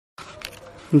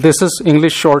This is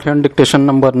English shorthand dictation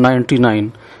number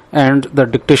 99 and the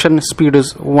dictation speed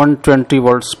is 120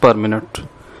 words per minute.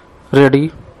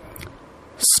 Ready?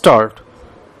 Start.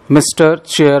 Mr.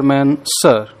 Chairman,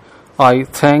 Sir, I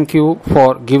thank you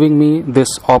for giving me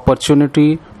this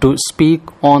opportunity to speak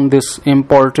on this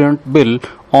important bill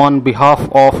on behalf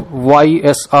of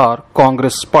YSR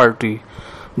Congress Party.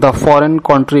 The Foreign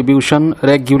Contribution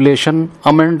Regulation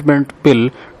Amendment Bill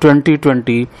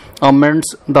 2020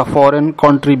 amends the Foreign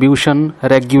Contribution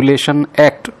Regulation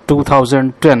Act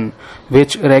 2010,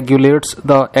 which regulates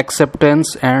the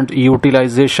acceptance and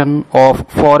utilization of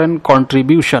foreign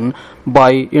contribution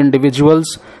by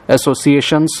individuals,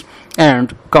 associations,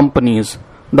 and companies.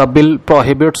 The bill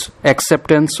prohibits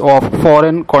acceptance of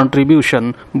foreign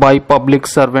contribution by public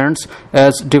servants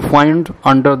as defined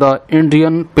under the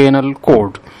Indian Penal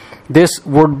Code. This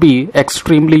would be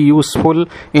extremely useful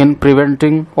in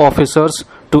preventing officers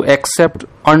to accept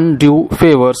undue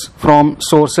favors from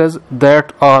sources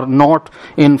that are not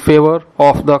in favor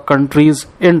of the country's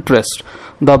interest.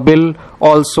 The bill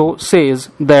also says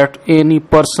that any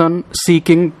person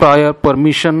seeking prior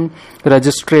permission,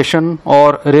 registration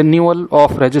or renewal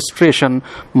of registration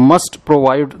must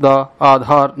provide the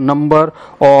Aadhaar number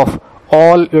of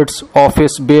all its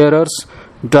office bearers,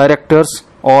 directors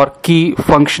or key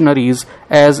functionaries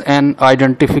as an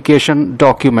identification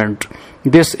document.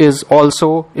 This is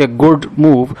also a good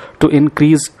move to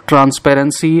increase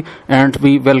transparency and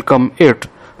we welcome it.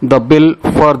 The bill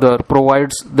further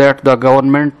provides that the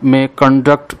government may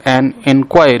conduct an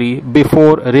inquiry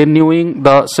before renewing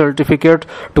the certificate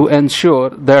to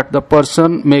ensure that the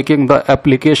person making the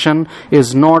application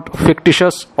is not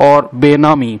fictitious or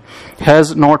benami,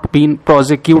 has not been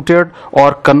prosecuted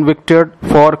or convicted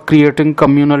for creating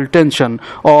communal tension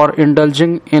or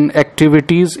indulging in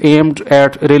activities aimed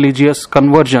at religious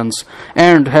conversions,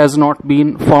 and has not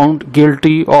been found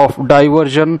guilty of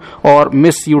diversion or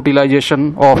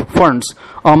misutilization of funds,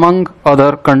 among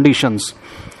other conditions.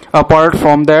 Apart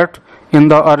from that, in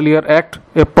the earlier act,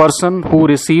 a person who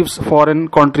receives foreign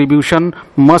contribution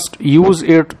must use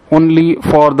it only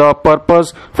for the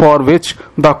purpose for which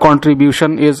the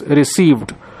contribution is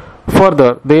received.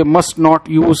 Further, they must not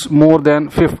use more than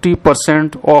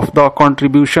 50% of the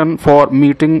contribution for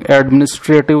meeting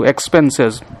administrative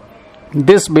expenses.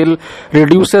 This bill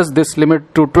reduces this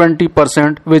limit to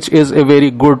 20%, which is a very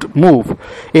good move.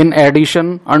 In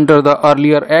addition, under the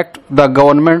earlier act, the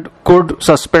government could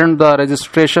suspend the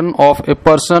registration of a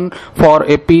person for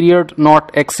a period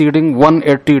not exceeding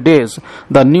 180 days.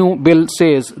 The new bill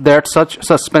says that such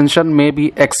suspension may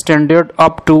be extended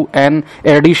up to an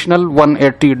additional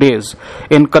 180 days.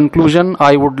 In conclusion,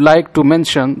 I would like to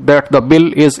mention that the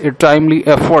bill is a timely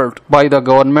effort by the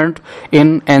government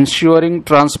in ensuring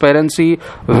transparency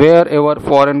wherever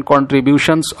foreign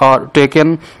contributions are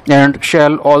taken and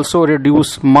shall also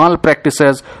reduce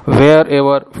malpractices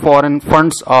wherever foreign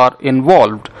funds are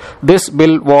involved. This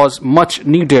bill was much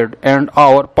needed and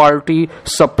our party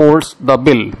supports the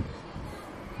bill.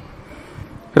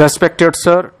 Respected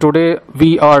sir, today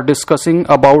we are discussing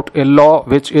about a law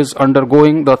which is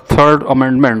undergoing the third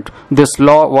amendment. This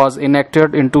law was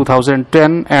enacted in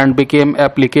 2010 and became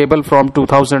applicable from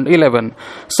 2011.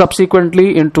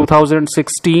 Subsequently, in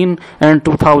 2016 and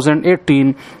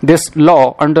 2018, this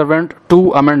law underwent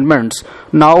two amendments.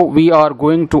 Now we are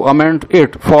going to amend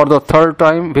it for the third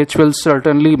time, which will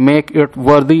certainly make it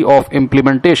worthy of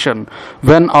implementation.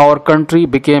 When our country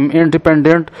became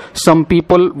independent, some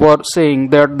people were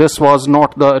saying that this was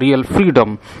not the real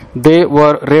freedom. They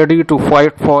were ready to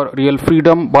fight for real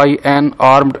freedom by an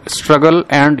armed struggle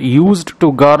and used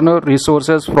to garner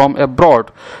resources from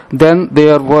abroad. Then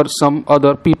there were some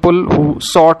other people who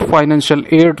sought financial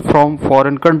aid from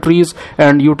foreign countries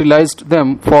and utilized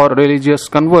them for religious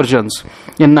conversions.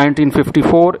 In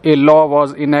 1954, a law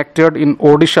was enacted in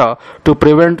Odisha to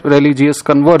prevent religious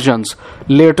conversions.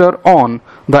 Later on,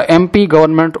 the MP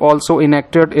government also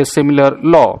enacted a similar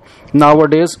law.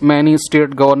 Nowadays, many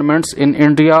state governments in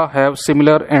India have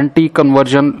similar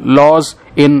anti-conversion laws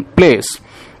in place.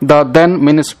 The then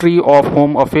Ministry of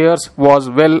Home Affairs was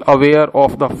well aware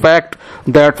of the fact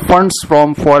that funds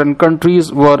from foreign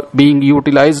countries were being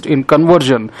utilized in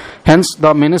conversion. Hence,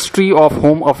 the Ministry of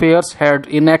Home Affairs had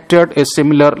enacted a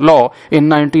similar law in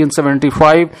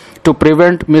 1975 to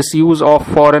prevent misuse of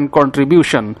foreign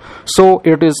contribution. So,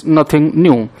 it is nothing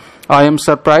new. I am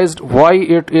surprised why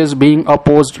it is being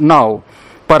opposed now.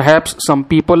 Perhaps some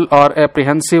people are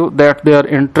apprehensive that their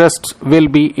interests will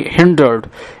be hindered.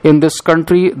 In this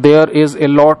country, there is a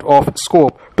lot of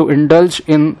scope to indulge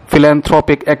in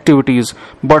philanthropic activities,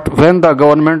 but when the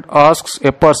government asks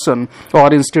a person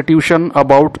or institution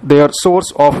about their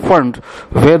source of fund,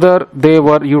 whether they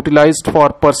were utilized for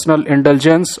personal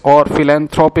indulgence or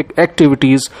philanthropic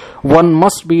activities, one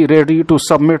must be ready to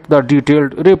submit the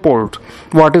detailed report.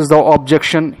 What is the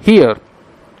objection here?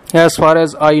 As far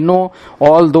as I know,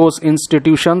 all those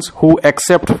institutions who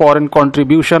accept foreign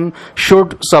contribution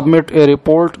should submit a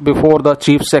report before the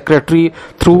Chief Secretary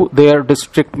through their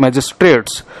district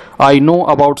magistrates. I know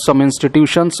about some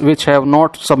institutions which have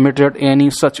not submitted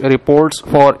any such reports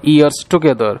for years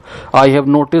together. I have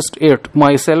noticed it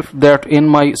myself that in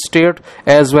my state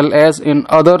as well as in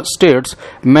other states,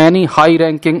 many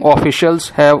high-ranking officials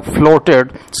have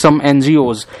floated some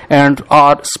NGOs and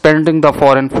are spending the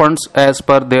foreign funds as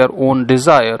per their own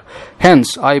desire.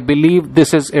 Hence, I believe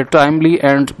this is a timely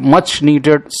and much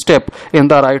needed step in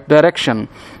the right direction.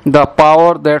 The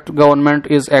power that government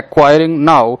is acquiring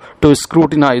now to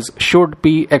scrutinize should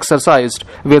be exercised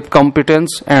with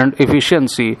competence and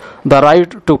efficiency. The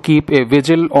right to keep a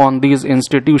vigil on these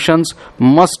institutions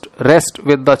must rest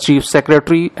with the Chief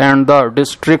Secretary and the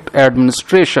district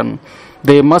administration.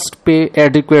 They must pay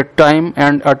adequate time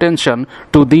and attention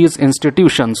to these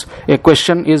institutions. A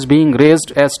question is being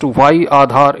raised as to why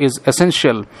Aadhaar is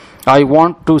essential. I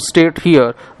want to state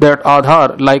here that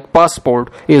Aadhaar, like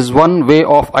passport, is one way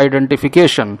of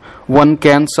identification. One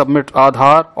can submit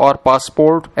Aadhaar or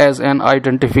passport as an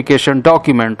identification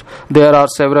document. There are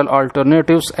several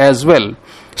alternatives as well.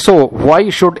 So, why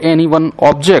should anyone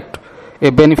object? A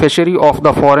beneficiary of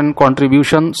the foreign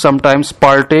contribution sometimes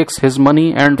partakes his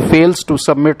money and fails to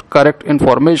submit correct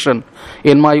information.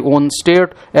 In my own state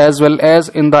as well as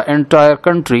in the entire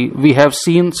country, we have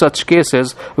seen such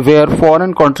cases where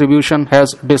foreign contribution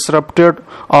has disrupted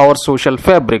our social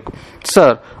fabric.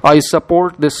 Sir, I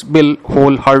support this bill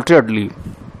wholeheartedly.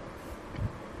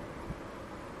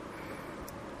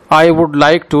 I would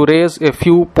like to raise a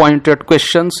few pointed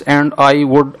questions and I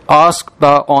would ask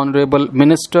the Honorable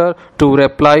Minister to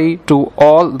reply to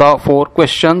all the 4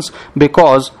 questions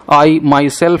because I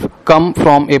myself come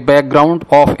from a background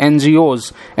of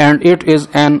NGOs and it is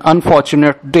an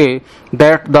unfortunate day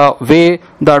that the way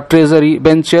the Treasury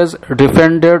benches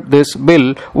defended this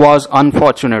bill was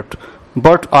unfortunate.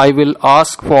 But I will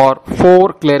ask for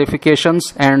 4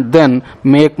 clarifications and then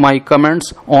make my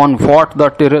comments on what the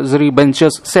Treasury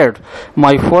benches said.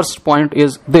 My first point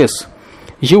is this.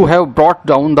 You have brought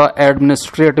down the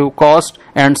administrative cost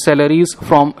and salaries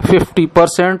from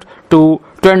 50% to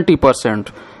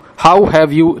 20%. How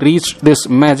have you reached this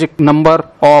magic number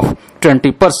of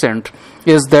 20%?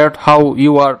 Is that how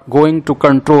you are going to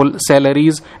control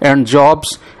salaries and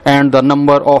jobs and the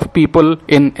number of people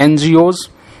in NGOs?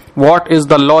 What is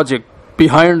the logic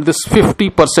behind this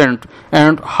 50%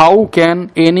 and how can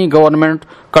any government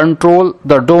control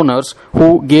the donors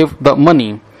who give the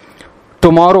money?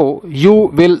 Tomorrow you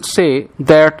will say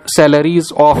that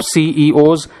salaries of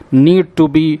CEOs need to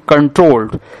be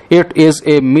controlled. It is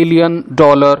a $1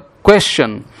 million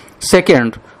question.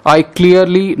 Second, I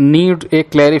clearly need a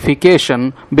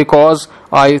clarification because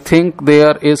I think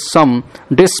there is some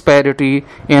disparity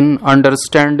in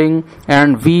understanding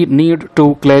and we need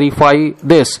to clarify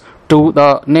this to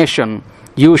the nation.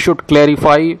 You should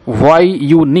clarify why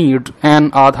you need an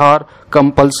Aadhaar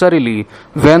compulsorily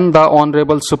when the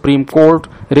Honorable Supreme Court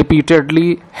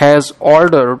repeatedly has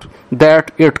ordered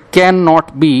that it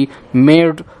cannot be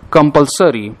made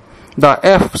compulsory. The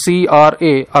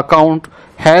FCRA account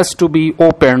has to be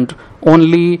opened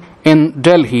only in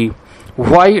Delhi.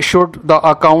 Why should the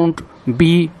account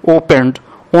be opened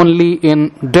only in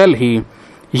Delhi?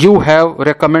 You have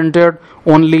recommended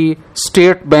only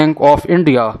State Bank of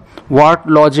India. What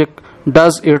logic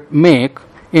does it make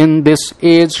in this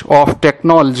age of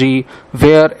technology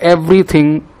where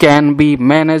everything can be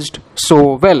managed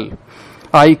so well?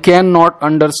 I cannot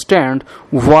understand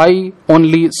why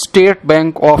only State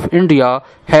Bank of India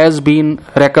has been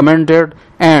recommended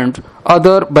and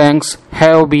other banks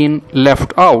have been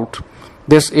left out.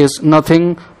 This is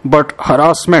nothing but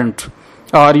harassment.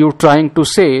 Are you trying to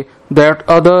say that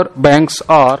other banks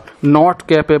are not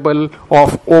capable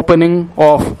of opening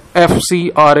of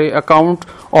FCRA account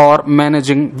or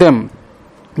managing them?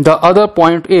 The other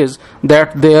point is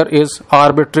that there is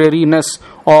arbitrariness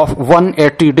of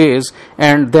 180 days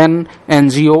and then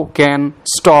NGO can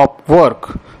stop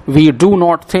work. We do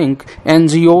not think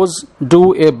NGOs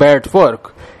do a bad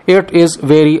work. It is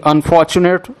very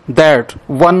unfortunate that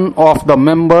one of the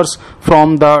members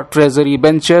from the Treasury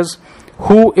benches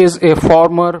who is a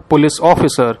former police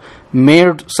officer,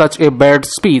 made such a bad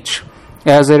speech?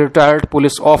 As a retired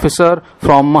police officer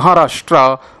from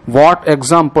Maharashtra, what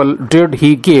example did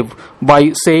he give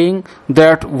by saying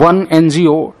that one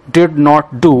NGO did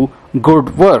not do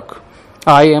good work?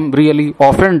 I am really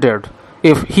offended.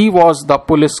 If he was the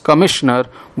police commissioner,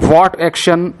 what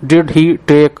action did he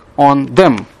take on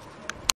them?